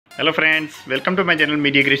Hello friends, welcome to my channel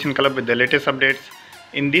Media Creation Club with the latest updates.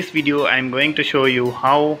 In this video I am going to show you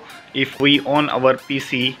how if we on our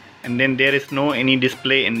PC and then there is no any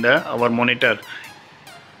display in the our monitor.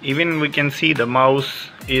 Even we can see the mouse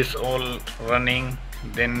is all running,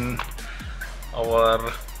 then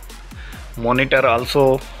our monitor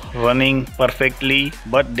also running perfectly,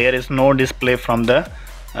 but there is no display from the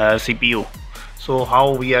CPU. So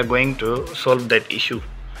how we are going to solve that issue?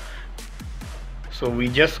 So we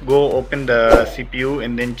just go open the CPU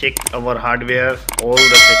and then check our hardware, all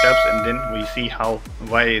the setups, and then we see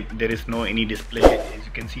why there is no any display. As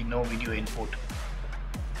you can see, no video input.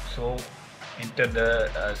 So enter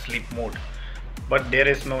the sleep mode, but there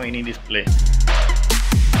is no any display.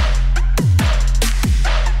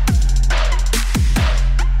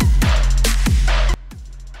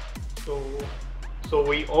 So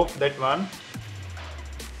we off that one.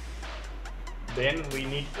 Then we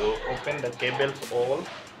need to open the cables all.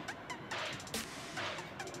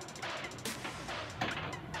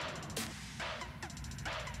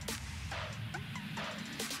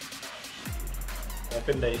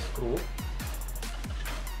 Open the screw.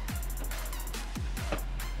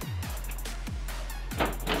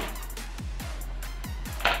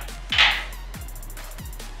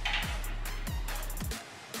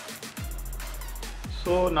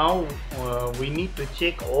 So now we need to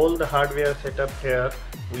check all the hardware setup here.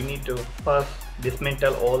 We need to first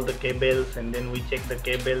dismantle all the cables and then we check the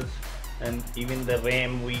cables, and even the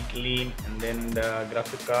RAM we clean, and then the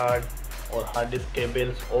graphic card or hard disk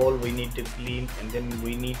cables all we need to clean, and then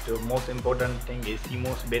we need to, most important thing is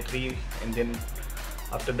CMOS battery, and then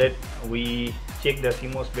after that we check the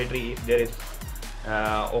CMOS battery if there is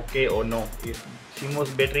okay or no. If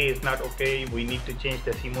CMOS battery is not okay, we need to change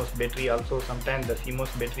the CMOS battery also. Sometimes the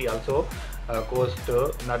CMOS battery also cause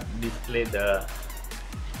to not display the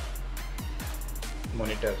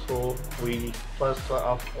monitor. So we first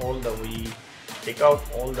of all we take out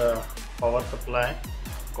all the power supply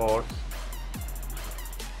cords.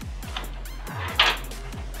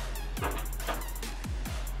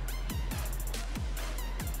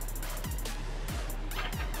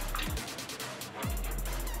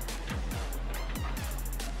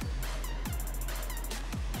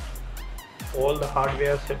 All the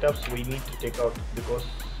hardware setups we need to take out because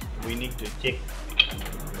we need to check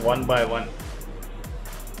one by one.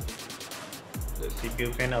 The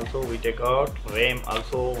CPU fan also we take out, RAM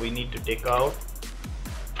also we need to take out.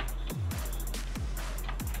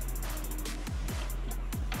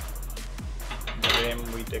 The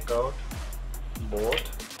RAM we take out both.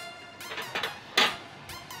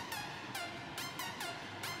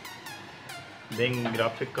 Then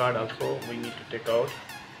graphic card also we need to take out.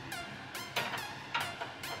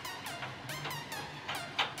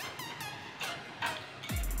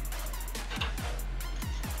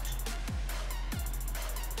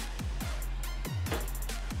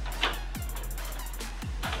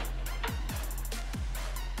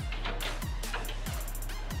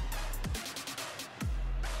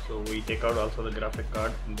 So we take out also the graphic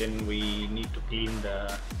card, and then we need to clean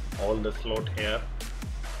all the slot here.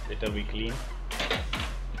 Later we clean.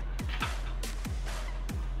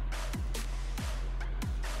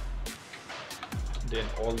 Then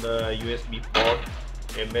all the USB port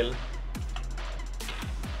cable.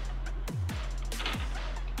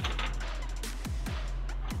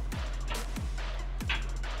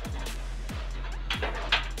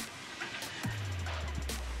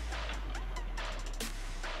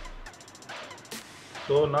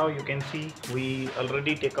 So now you can see we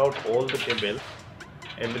already take out all the cables,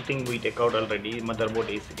 everything we take out already. Motherboard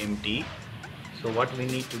is empty. So what we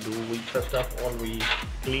need to do, we first of all we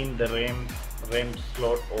clean the RAM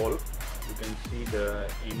slot all. You can see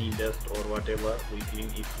any dust or whatever we clean.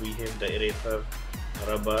 If we have the eraser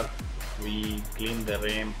rubber, we clean the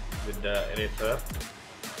RAM with the eraser.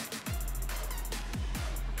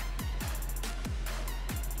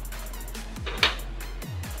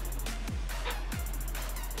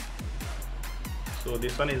 So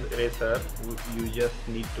this one is eraser. You just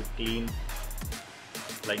need to clean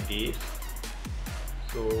like this.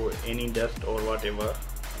 So any dust or whatever,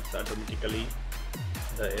 it's automatically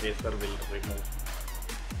the eraser will remove.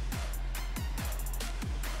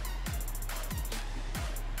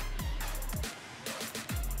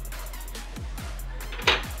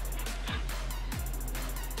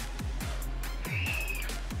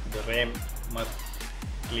 The RAM must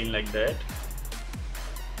clean like that.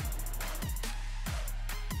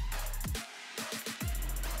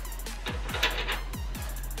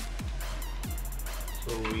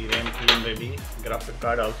 So we RAM clean ready. Graphic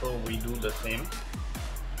card also we do the same.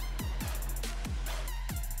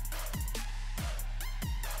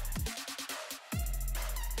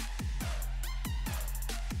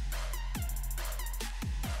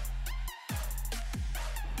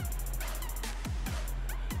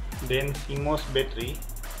 Then CMOS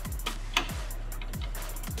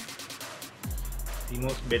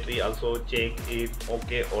battery also check if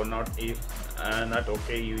okay or not. If not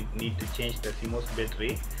okay, you need to change the CMOS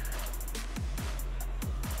battery.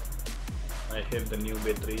 I have the new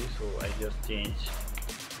battery, so I just change.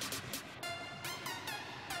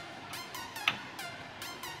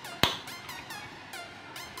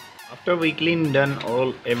 After we clean done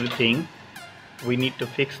everything, we need to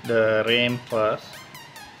fix the RAM first.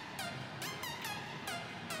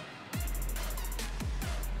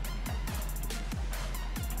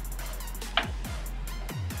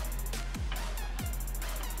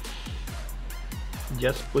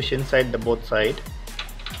 Just push inside the both side.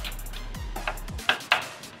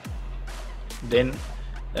 Then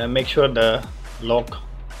make sure the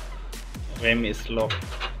RAM is locked.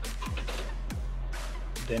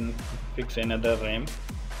 Then fix another RAM.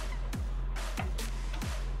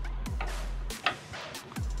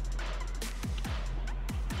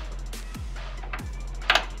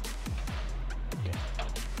 Okay.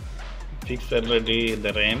 Fix already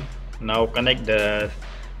the RAM. Now connect the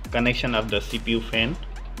connection of the CPU fan.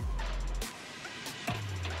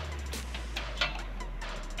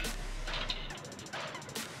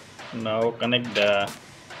 Now connect the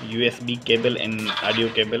USB cable and audio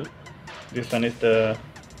cable. This one is the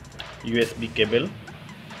USB cable,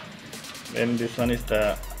 then this one is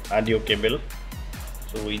the audio cable.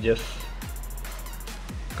 So we just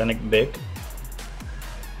connect back.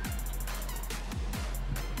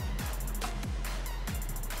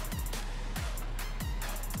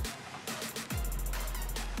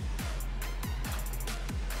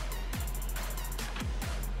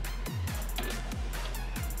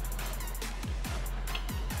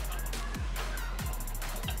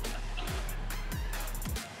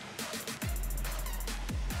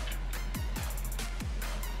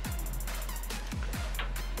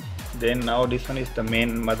 Then now this one is the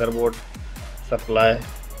main motherboard supply,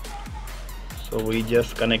 so we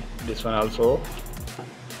just connect this one also.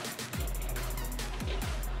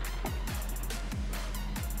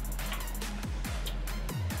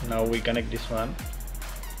 Now we connect this one.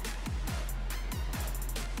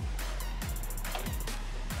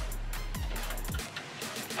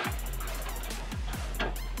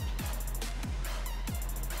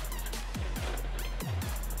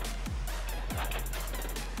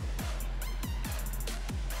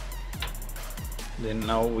 Then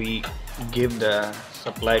now we give the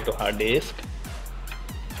supply to hard disk.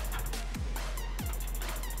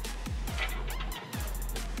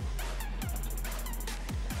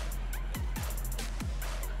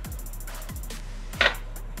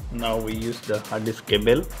 Now we use the hard disk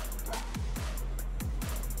cable.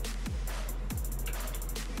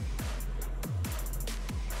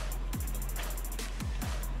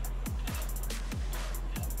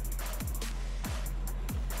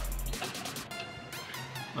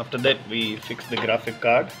 After that we fix the graphic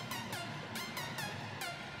card.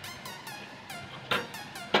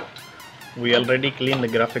 We already cleaned the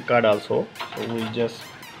graphic card also, so we just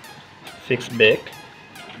fix back.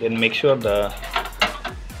 Then make sure the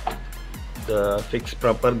fix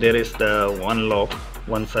proper. There is the one lock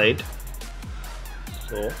one side,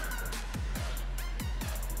 so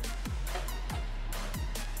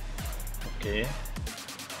okay.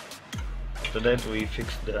 After that we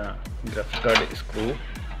fix the graphic card screw.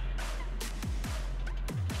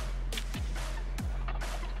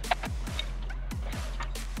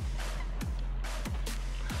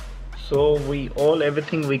 So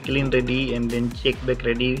everything we clean ready, and then check back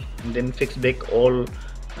ready, and then fix back all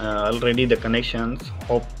already the connections.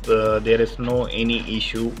 Hope there is no any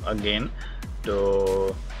issue again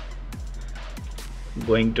to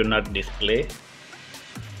going to not display.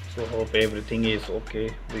 So hope everything is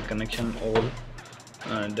okay. We connection all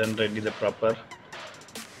done ready the proper.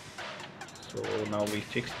 So now we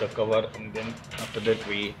fix the cover, and then after that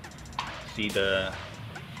we see the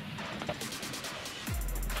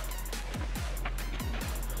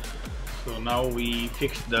so now we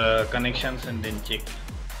fix the connections and then check.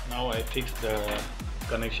 Now I fix the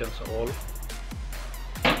connections all.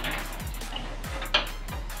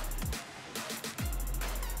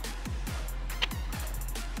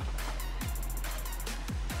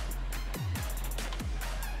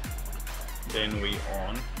 Then we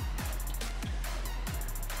on.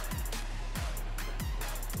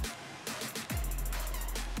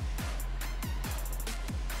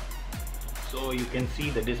 So you can see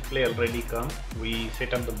the display already come. We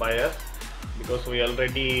set up the BIOS because we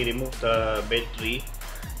already removed the battery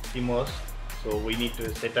CMOS, so we need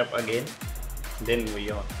to set up again, then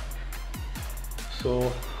we on.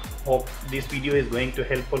 So Hope this video is going to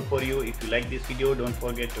helpful for you. If you like this video, don't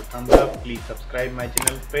forget to thumbs up. Please subscribe my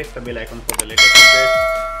channel, press the bell icon for the latest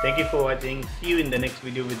updates. Thank you for watching. See you in the next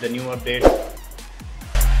video with the new updates.